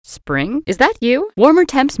spring. Is that you? Warmer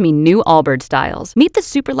temps mean new Allbirds styles. Meet the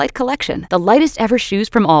Super Light Collection, the lightest ever shoes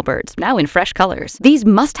from Allbirds, now in fresh colors. These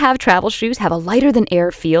must-have travel shoes have a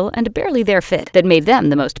lighter-than-air feel and a barely-there fit that made them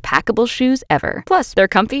the most packable shoes ever. Plus, they're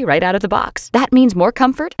comfy right out of the box. That means more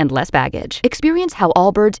comfort and less baggage. Experience how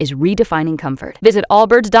Allbirds is redefining comfort. Visit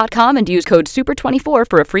allbirds.com and use code SUPER24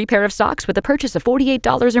 for a free pair of socks with a purchase of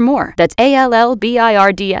 $48 or more. That's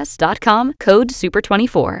ALLBIRDS.com, code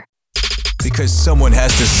SUPER24. Because someone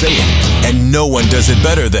has to say it, and no one does it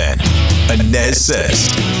better than ANEZ SEZ.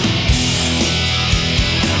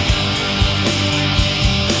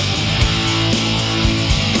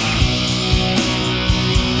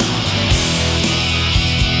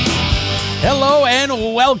 Hello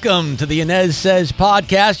and welcome to the ANEZ SEZ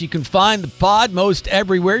podcast. You can find the pod most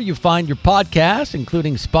everywhere you find your podcasts,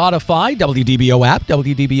 including Spotify, WDBO app,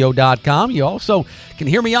 WDBO.com. You also can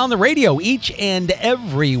hear me on the radio each and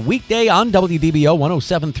every weekday on WDBO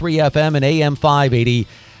 107.3 FM and AM 580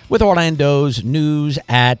 with Orlando's news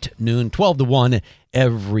at noon, 12 to 1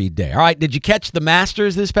 every day. All right, did you catch the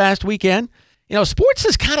Masters this past weekend? You know, sports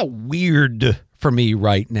is kind of weird for me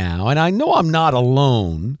right now, and I know I'm not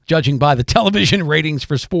alone, judging by the television ratings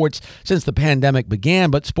for sports since the pandemic began,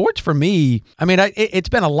 but sports for me, I mean, it's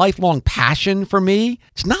been a lifelong passion for me.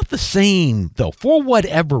 It's not the same, though, for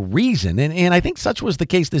whatever reason, and I think such was the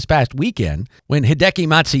case this past weekend when Hideki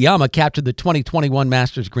Matsuyama captured the 2021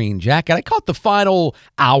 Masters green jacket. I caught the final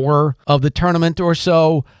hour of the tournament or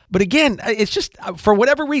so, but again, it's just, for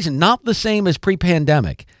whatever reason, not the same as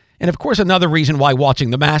pre-pandemic. And of course, another reason why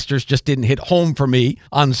watching the Masters just didn't hit home for me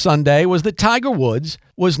on Sunday was that Tiger Woods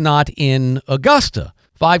was not in Augusta.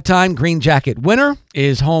 Five-time green jacket winner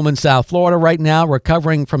is home in South Florida right now,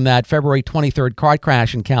 recovering from that February 23rd car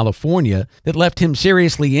crash in California that left him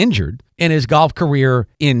seriously injured and his golf career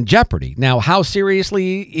in jeopardy. Now, how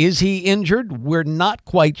seriously is he injured? We're not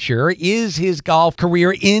quite sure. Is his golf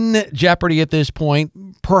career in jeopardy at this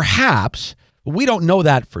point? Perhaps. We don't know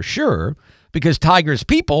that for sure, because Tiger's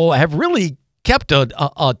people have really kept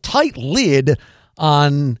a tight lid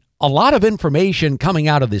on a lot of information coming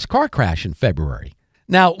out of this car crash in February.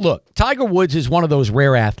 Now, look, Tiger Woods is one of those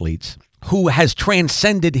rare athletes who has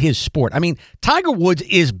transcended his sport. I mean, Tiger Woods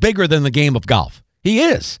is bigger than the game of golf. He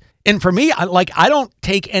is. And for me, I don't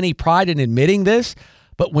take any pride in admitting this,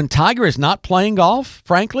 but when Tiger is not playing golf,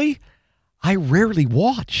 frankly, I rarely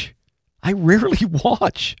watch.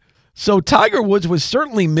 So Tiger Woods was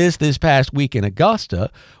certainly missed this past week in Augusta.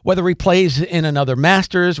 Whether he plays in another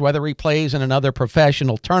Masters, whether he plays in another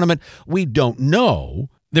professional tournament, we don't know.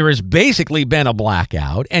 There has basically been a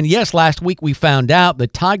blackout. And yes, last week we found out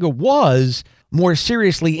that Tiger was more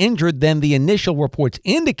seriously injured than the initial reports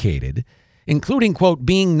indicated, including, quote,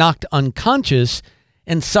 being knocked unconscious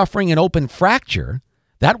and suffering an open fracture.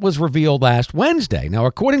 That was revealed last Wednesday. Now,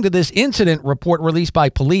 according to this incident report released by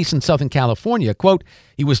police in Southern California, quote,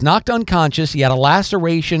 he was knocked unconscious. He had a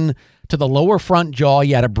laceration to the lower front jaw.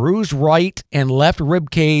 He had a bruised right and left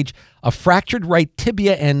rib cage, a fractured right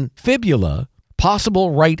tibia and fibula,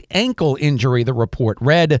 possible right ankle injury, the report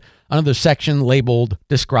read under the section labeled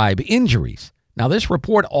Describe Injuries. Now, this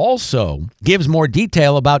report also gives more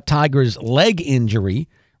detail about Tiger's leg injury,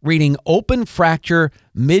 reading open fracture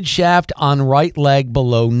midshaft on right leg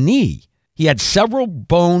below knee. He had several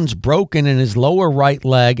bones broken in his lower right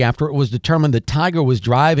leg after it was determined that Tiger was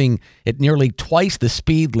driving at nearly twice the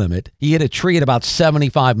speed limit. He hit a tree at about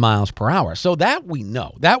 75 miles per hour. So that we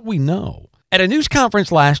know. At a news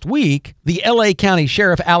conference last week, the LA County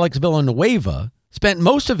Sheriff Alex Villanueva spent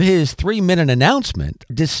most of his 3-minute announcement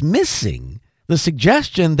dismissing the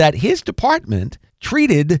suggestion that his department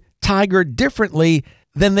treated Tiger differently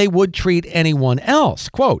than they would treat anyone else.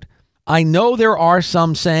 Quote, I know there are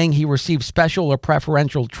some saying he received special or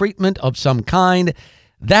preferential treatment of some kind.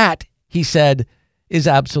 That, he said, is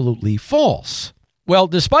absolutely false. Well,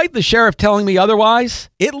 despite the sheriff telling me otherwise,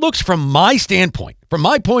 it looks from my standpoint, from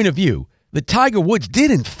my point of view, that Tiger Woods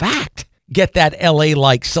did in fact get that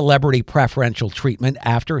LA-like celebrity preferential treatment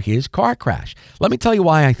after his car crash. Let me tell you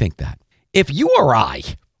why I think that. If you or I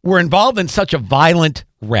were involved in such a violent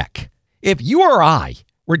wreck, if you or I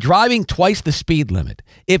were driving twice the speed limit,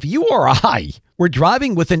 if you or I were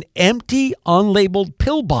driving with an empty, unlabeled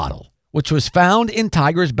pill bottle, which was found in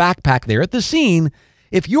Tiger's backpack there at the scene,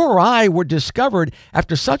 if you or I were discovered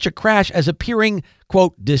after such a crash as appearing,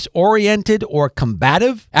 quote, disoriented or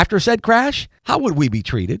combative after said crash, how would we be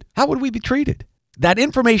treated? That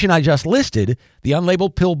information I just listed, the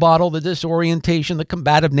unlabeled pill bottle, the disorientation, the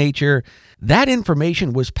combative nature, that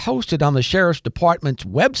information was posted on the Sheriff's Department's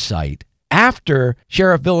website after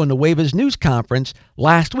Sheriff Villanueva's news conference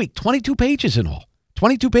last week. 22 pages in all.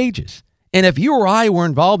 22 pages. And if you or I were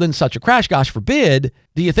involved in such a crash, gosh forbid,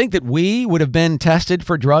 do you think that we would have been tested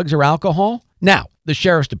for drugs or alcohol? Now, the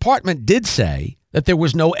sheriff's department did say that there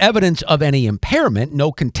was no evidence of any impairment,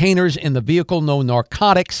 no containers in the vehicle, no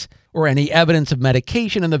narcotics, or any evidence of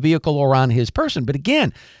medication in the vehicle or on his person. But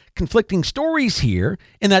again, conflicting stories here.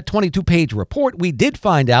 In that 22-page report, we did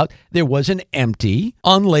find out there was an empty,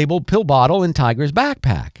 unlabeled pill bottle in Tiger's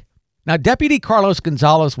backpack. Now, Deputy Carlos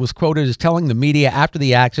Gonzalez was quoted as telling the media after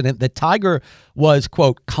the accident that Tiger was,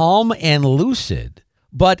 quote, calm and lucid.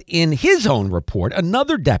 But in his own report,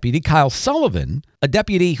 another deputy, Kyle Sullivan, a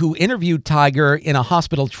deputy who interviewed Tiger in a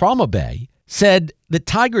hospital trauma bay, said that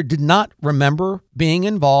Tiger did not remember being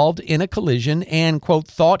involved in a collision and, quote,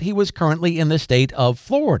 thought he was currently in the state of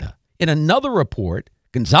Florida. In another report,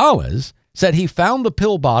 Gonzalez said he found the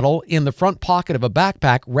pill bottle in the front pocket of a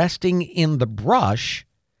backpack resting in the brush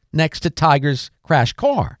next to Tiger's crashed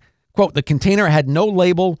car. Quote, the container had no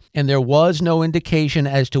label and there was no indication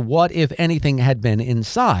as to what, if anything, had been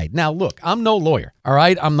inside. Now, look, I'm no lawyer, all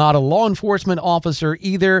right? I'm not a law enforcement officer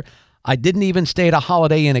either. I didn't even stay at a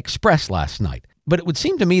Holiday Inn Express last night. But it would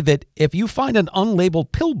seem to me that if you find an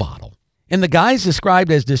unlabeled pill bottle and the guy's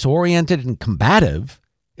described as disoriented and combative,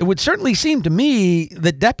 it would certainly seem to me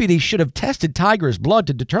that deputies should have tested Tiger's blood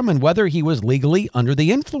to determine whether he was legally under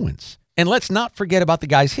the influence. And let's not forget about the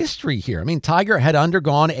guy's history here. I mean, Tiger had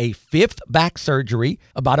undergone a 5th back surgery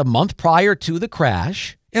about a month prior to the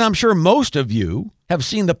crash. And I'm sure most of you have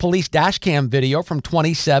seen the police dash cam video from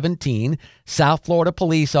 2017. South Florida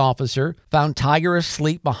police officer found Tiger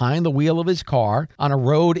asleep behind the wheel of his car on a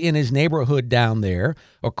road in his neighborhood down there.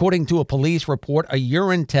 According to a police report, a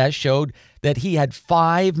urine test showed that he had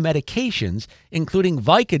 5 medications, including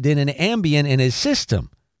Vicodin and Ambien, in his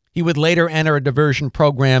system. He would later enter a diversion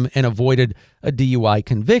program and avoided a DUI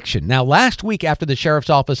conviction. Now, last week after the sheriff's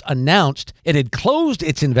office announced it had closed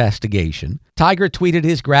its investigation, Tiger tweeted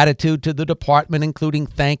his gratitude to the department, including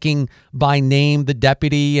thanking by name the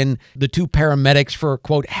deputy and the 2 paramedics for,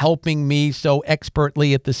 quote, helping me so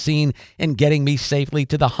expertly at the scene and getting me safely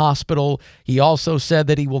to the hospital. He also said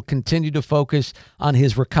that he will continue to focus on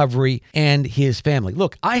his recovery and his family.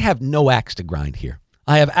 Look, I have no axe to grind here.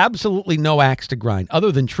 I have absolutely no axe to grind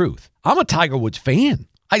other than truth. I'm a Tiger Woods fan.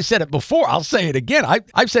 I said it before. I'll say it again.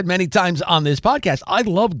 I've said many times on this podcast, I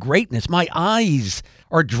love greatness. My eyes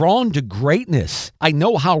are drawn to greatness. I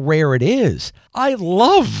know how rare it is. I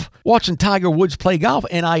love watching Tiger Woods play golf,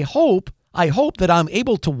 and I hope that I'm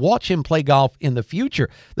able to watch him play golf in the future.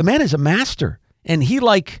 The man is a master. And he,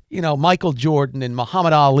 like, Michael Jordan and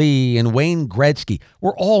Muhammad Ali and Wayne Gretzky,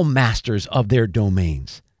 were all masters of their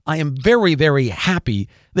domains. I am very, very happy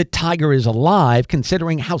that Tiger is alive,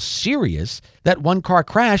 considering how serious that one-car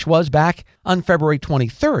crash was back on February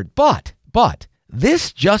 23rd. But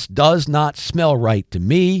this just does not smell right to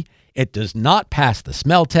me. It does not pass the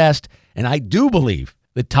smell test. And I do believe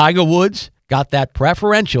that Tiger Woods got that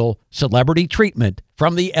preferential celebrity treatment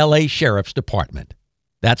from the LA Sheriff's Department.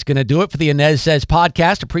 That's going to do it for the ANEZ SEZ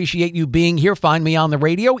podcast. Appreciate you being here. Find me on the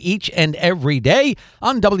radio each and every day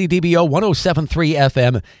on WDBO 107.3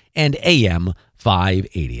 FM and AM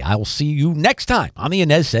 580. I will see you next time on the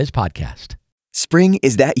ANEZ SEZ podcast. Spring,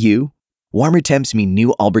 is that you? Warmer temps mean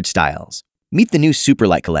new Allbirds styles. Meet the new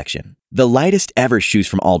Superlight collection, the lightest ever shoes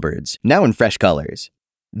from Allbirds, now in fresh colors.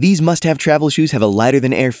 These must-have travel shoes have a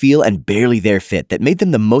lighter-than-air feel and barely there fit that made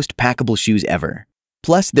them the most packable shoes ever.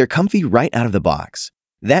 Plus, they're comfy right out of the box.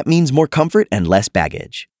 That means more comfort and less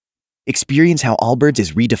baggage. Experience how Allbirds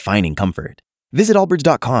is redefining comfort. Visit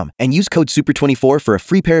allbirds.com and use code SUPER24 for a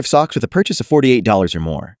free pair of socks with a purchase of $48 or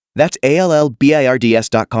more. That's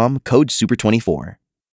ALLBIRDS.com, code SUPER24.